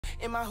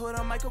In my hood,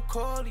 I'm Michael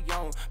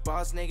Corleone.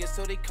 Boss niggas,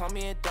 so they call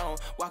me a Donn.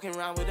 Walking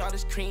around with all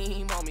this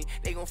cream on me.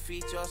 They gon'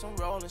 feature us on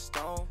Rolling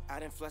Stone. I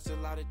done flushed a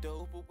lot of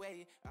dope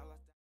away.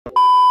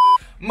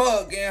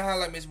 Mug gang,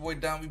 holla at me, it's boy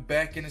Donn. We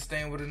back in this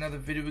thing with another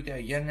video. We got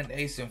Yungeen,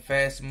 Ace, and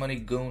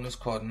FastMoney Goon. It's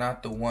called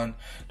Not the One.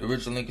 The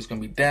original link is gonna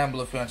be down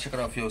below if you wanna check it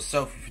out for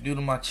yourself. If you're new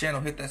to my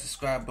channel, hit that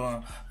subscribe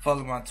button.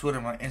 Follow my Twitter,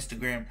 my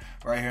Instagram,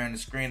 right here on the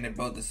screen. They're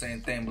both the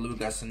same thing, but we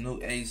got some new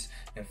Ace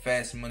and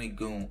FastMoney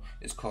Goon.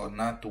 It's called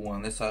Not the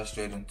One. Let's hop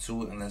straight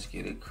into it and let's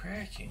get it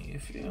cracking. You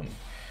feel me?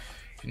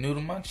 If you're new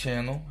to my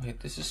channel, hit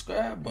the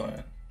subscribe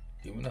button.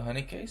 Give me the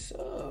 100K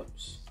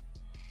subs.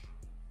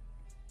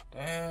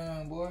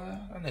 Damn, boy,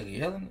 that nigga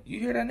yelling. You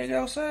hear that nigga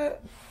outside?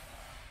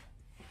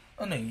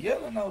 That nigga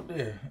yelling out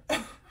there.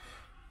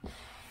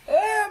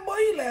 Damn, boy,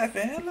 you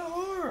laughing hella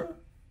hard.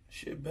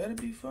 Shit better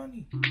be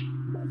funny.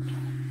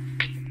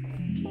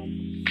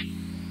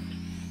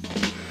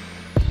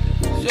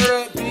 Shut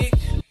up,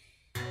 bitch.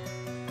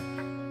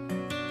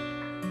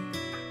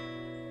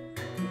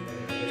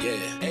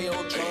 Yeah, Ayo,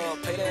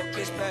 Donn, pay that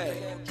bitch back.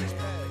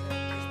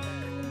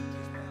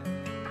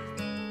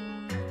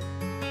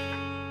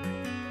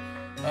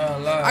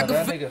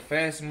 That nigga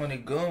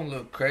FastMoney Goon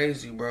look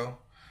crazy, bro.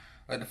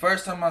 Like the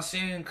first time I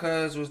seen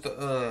cuz was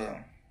the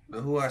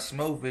Who I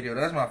Smoke video.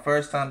 That's my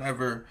first time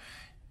ever,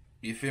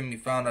 you feel me,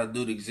 found out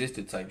dude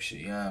existed type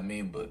shit, you know what I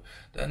mean? But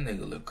that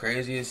nigga look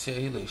crazy as shit.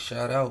 He look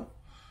shot out.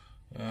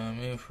 You know what I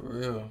mean? For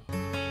real.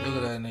 Look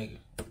at that nigga.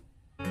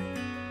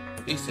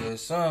 He said,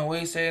 son, what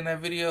he say in that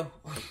video?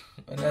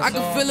 I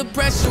can feel the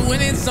pressure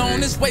when it's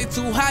on, it's way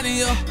too hot in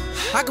here.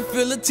 I can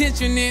feel the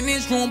tension in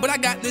this room, but I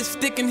got this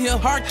stick in here.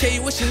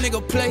 Arcade, wish a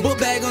nigga play. Book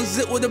bag on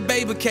zip with a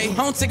baby K. I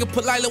don't take it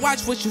politely,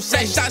 watch what you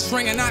say. Shots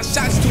ringing out,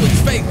 shots to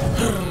his face.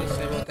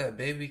 Say about that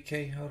baby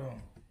K, hold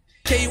on.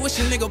 K, wish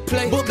a nigga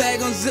play. Book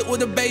bag on zip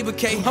with a baby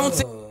K. I don't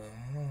take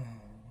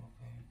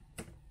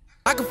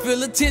I can feel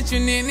the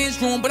tension in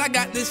this room, but I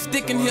got this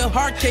stick in here.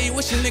 Arcade,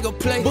 wish a nigga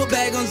play. Book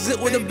bag on zip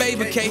with a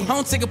baby K. I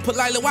don't take it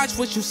politely, watch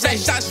what you say.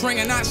 Shots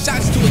ringing out,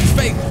 shots to his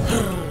face.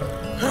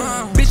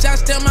 Bitch, I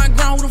stand my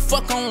ground, who the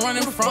fuck I'm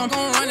running from?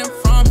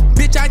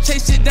 Bitch, I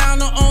chase it down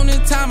the only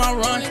time I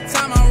run.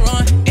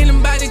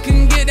 Anybody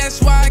can get,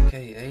 that's why.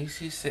 Okay, Ace,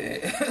 he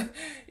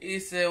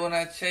said when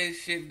I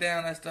chase shit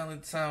down, that's the only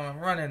time I'm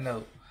running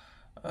though.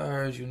 I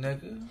heard you,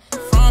 nigga.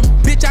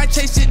 Bitch, I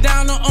chase it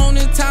down the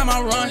only time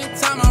I run.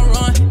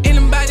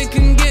 Anybody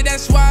can get,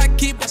 that's why I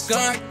keep a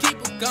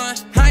gun.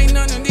 I ain't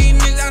none of these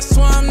niggas, I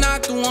swear I'm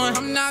not the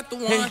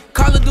one. Hey,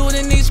 Call of Duty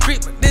in these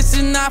streets, but this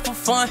is not for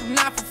fun.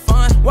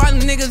 Why the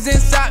niggas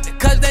inside?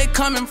 Because they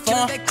coming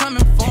from.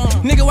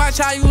 Nigga, watch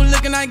how you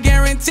looking, I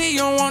guarantee you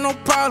don't want no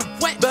problem.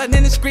 But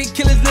in the street,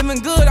 killers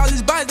living good, all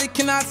these bodies they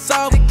cannot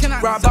solve.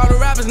 Rob all the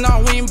rappers,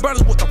 now we ain't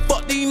brothers, what the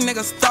fuck these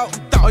niggas talk?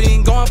 Oh, you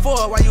ain't going for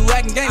it, why you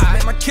acting gangster?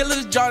 Make my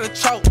killers jaw to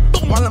choke.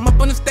 While I'm up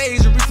on the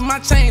stage, reach for my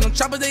chain, them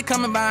choppers they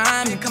coming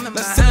behind me.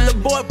 Let's send the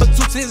boy, put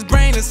two to his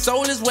brain, his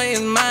soul, his way,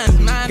 his mind.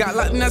 Got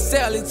locked in that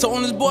cell, he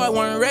told his boy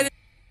wasn't ready.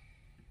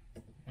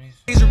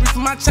 Reach for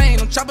my chain,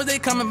 them choppers they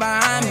coming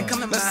behind me.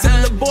 Let's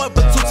send the boy,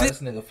 put two to his.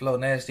 This nigga flow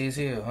nasty as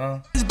hell, huh?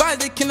 These bodies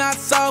they cannot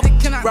solve.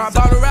 Rob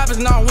all the rappers,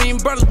 now we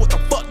ain't brothers, what the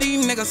fuck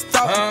these niggas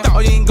talk? Oh,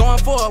 you ain't going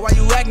for it, why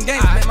you acting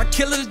gangster? Make my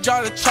killers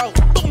jaw to choke.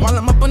 While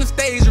I'm up on the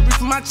stage, reach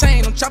for my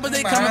chain, them choppers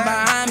they coming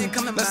behind me.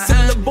 Let's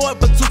send the boy,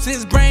 put two to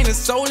his brain, his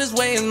soul, his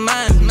way, his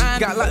mind.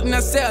 Got locked in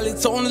that cell, he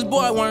told his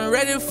boy wasn't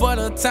ready for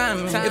the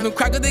time. If them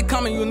crackers they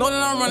coming, you know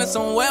that I'm running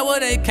somewhere where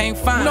they can't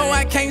find. No,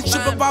 I can't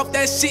trip up off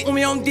that shit. When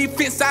we on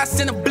defense, I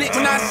send a blitz.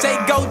 When I say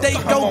go, they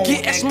go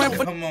get extra.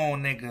 Come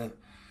on, nigga.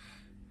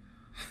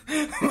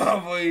 My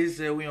boy, he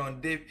said we on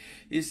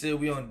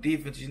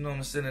defense. You know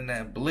I'm sending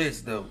that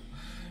blitz though.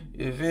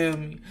 You feel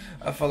me?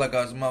 I felt like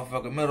I was a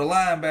motherfucking middle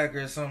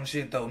linebacker or some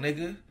shit though,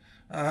 nigga.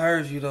 I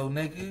heard you though,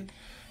 nigga.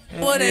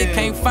 Well, they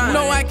can't find.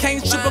 No, I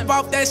can't trip up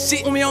off that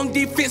shit. When we on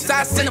defense,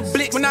 I send a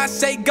blitz. When I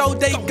say go,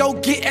 they go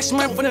get extra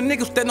money for the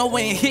niggas that know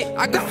and hit.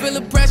 I can feel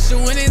the pressure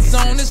when it's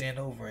on. Stand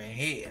over and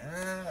hit.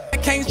 I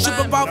can't trip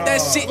up off that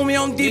shit when we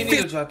on defense. He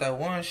need to drop that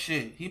one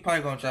shit. He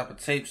probably gonna drop a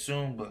tape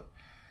soon, but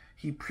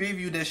he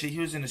previewed that shit. He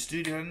was in the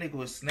studio. That nigga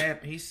was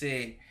snapping. He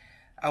said,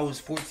 I was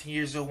 14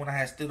 years old when I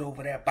had stood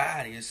over that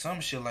body or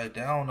some shit like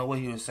that. I don't know what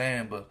he was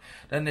saying, but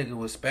that nigga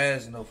was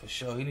spazzing though for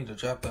sure. He need to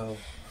drop that whole.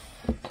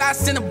 I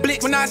send a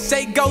blitz. When I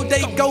say go,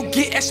 they go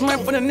get extra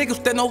money for the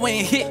niggas that know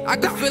and hit. I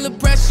can feel the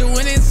pressure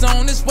when it's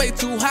on, it's way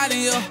too hot in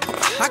here.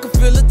 I can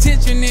feel the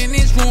tension in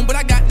this room, but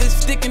I got this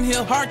stick in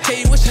here.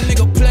 Arcade, wish a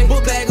nigga play.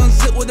 Book bag on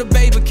zip with a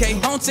baby K. I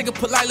don't take it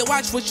politely,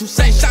 watch what you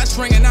say. Shots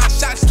ringing out,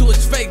 shots to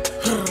his face.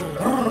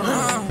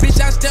 Bitch,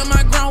 I stand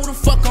my ground, who the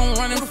fuck I'm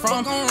running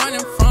from?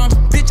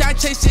 Bitch, I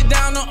chase it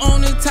down the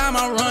only time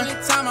I run.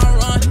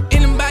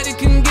 Anybody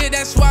can get,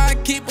 that's why I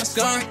keep a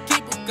gun.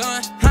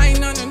 I ain't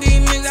none of these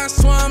niggas, I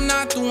swear I'm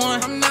not the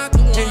one.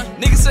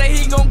 Niggas say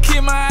he gon'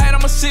 kill my head,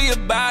 I'ma see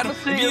about it.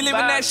 If you living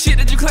that shit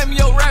that you claim in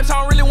your raps, I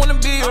don't really wanna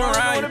be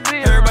around you.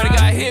 Everybody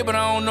got hit, but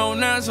I don't know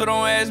none, so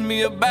don't ask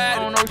me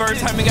about it.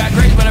 First time he got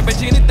great, but I bet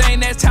you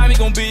anything next time he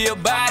gon' be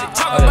about it.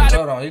 Talk about it.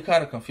 Hold on, you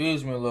kinda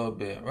confused me a little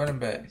bit. Running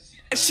back.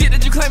 That shit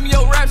that you claim in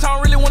your raps, I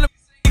don't really wanna.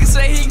 Nigga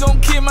say he gon'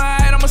 kill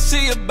my head, I'ma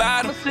see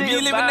about it. If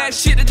you living that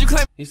shit that you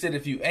claim. He said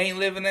if you ain't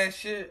living that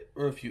shit,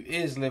 or if you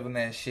is living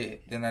that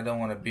shit, then I don't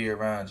wanna be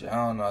around you. I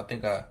don't know, I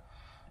think I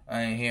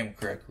ain't hear him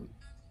correctly.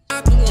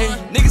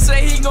 Nigga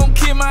say he gon'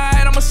 kill my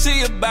head, I'ma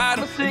see about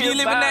it. If you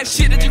living that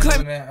shit that you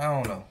claim. I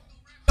don't know.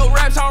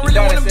 Raps, I don't really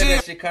wanna said be.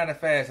 That shit kind of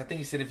fast. I think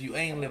he said if you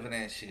ain't living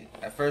that shit.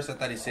 At first I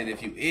thought he said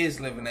if you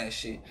is living that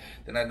shit,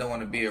 then I don't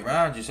want to be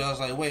around you. So I was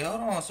like, wait, hold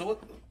on. So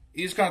what?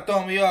 He just kind of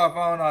throwing me off.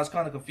 I don't know. I was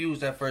kind of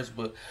confused at first,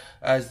 but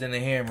I just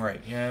didn't hear him right.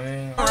 You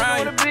know what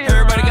I mean?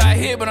 Everybody got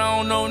hit, but I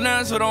don't know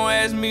none, so don't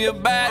ask me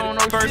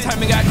about it. First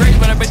time he got great,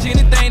 but I bet you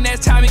anything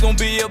next time he gon'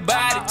 be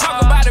about it.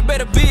 Talk about it,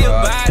 better be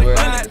about it.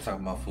 I was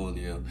talking about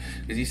Fulio,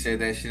 because he said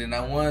that shit in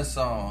that one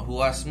song,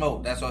 Who I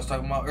Smoked. That's what I was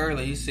talking about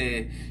earlier. He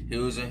said he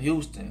was in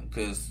Houston,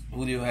 because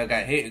Julio had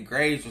got hit in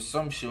Graves or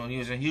some shit, and he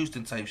was in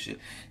Houston type shit.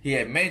 He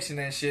had mentioned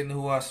that shit in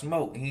Who I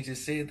Smoked, and he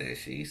just said that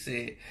shit. He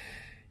said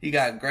he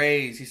got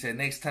Graves. He said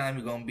next time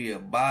he gonna be a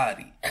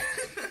body.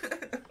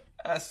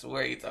 I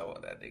swear he talking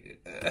about that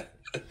nigga.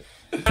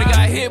 I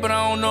got hit, but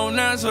I don't know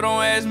none, so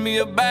don't ask me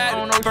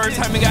about it. First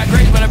time he got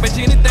great, but I bet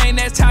you anything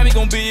next time he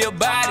gon' be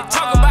about it.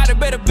 Talk about it,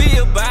 better be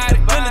about it.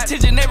 Feel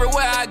attention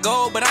everywhere I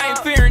go, but I ain't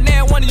fearing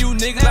that one of you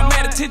niggas. I'm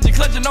at attention,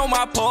 clutching on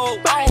my pole.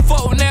 I don't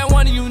fuck with that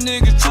one of you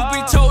niggas. Truth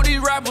be told, these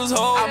rappers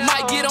hoes. I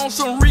might get on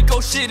some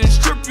Rico shit and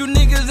strip you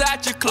niggas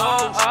out your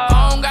clothes.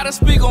 I don't gotta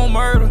speak on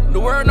murder. The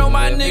word know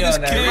my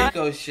niggas kill.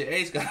 Rico shit,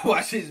 Ace gotta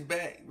watch his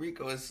back.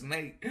 Rico is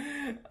Snake.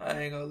 I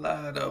ain't gonna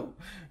lie though.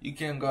 You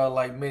can't go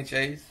like Mitch,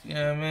 Ace. You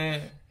know what I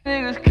mean?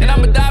 And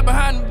I'ma die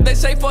behind them. They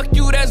say fuck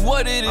you, that's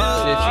what it is. Shit,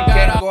 you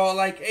can't go out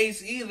like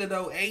Ace either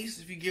though. Ace,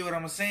 if you get what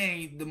I'm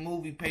saying, the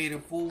movie paid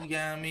in full, you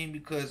know what I mean?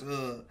 Because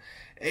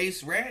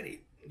Ace ratted.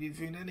 You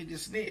feel me? That nigga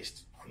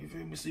snitched. You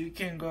feel me? So you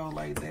can't go out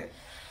like that.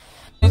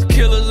 These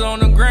killers on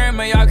the gram,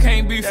 man, y'all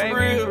can't be for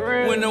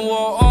real. When the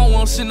war on,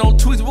 won't send no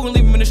tweets, we gon'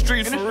 leave them in the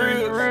street for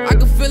real. I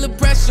can feel the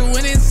pressure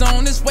when it's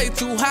on, it's way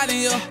too hot in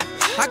here.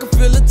 I can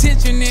feel the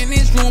tension in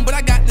this room, but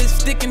I got this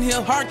stick in here.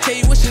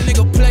 Arcade, wish a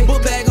nigga play.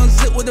 Book bag on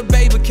zip with a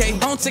baby K.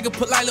 Don't take it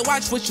politely,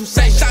 watch what you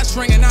say. Shots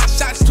ringing out,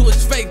 shots to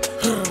his face.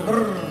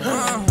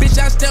 Bitch,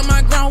 I stand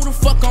my ground, who the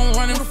fuck I'm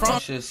running from?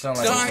 That shit sound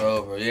like it's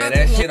over. Yeah,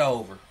 that shit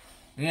over.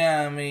 You know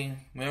what I mean?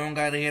 We don't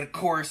gotta hear the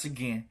chorus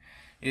again.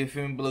 You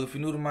feel me? But look, if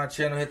you're new to my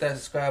channel, hit that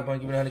subscribe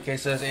button, give me 100K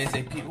subs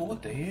ASAP. Oh,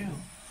 what the hell?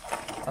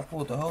 I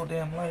pulled the whole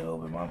damn light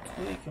over my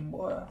tweaking,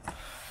 boy.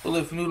 But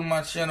look, if you're new to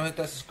my channel, hit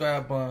that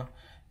subscribe button.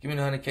 Give me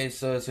 100K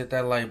subs, hit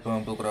that like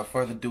button. But without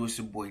further ado, it's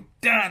your boy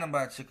Donn. I'm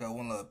about to check out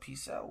One Love.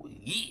 Peace out.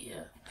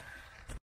 Yeah.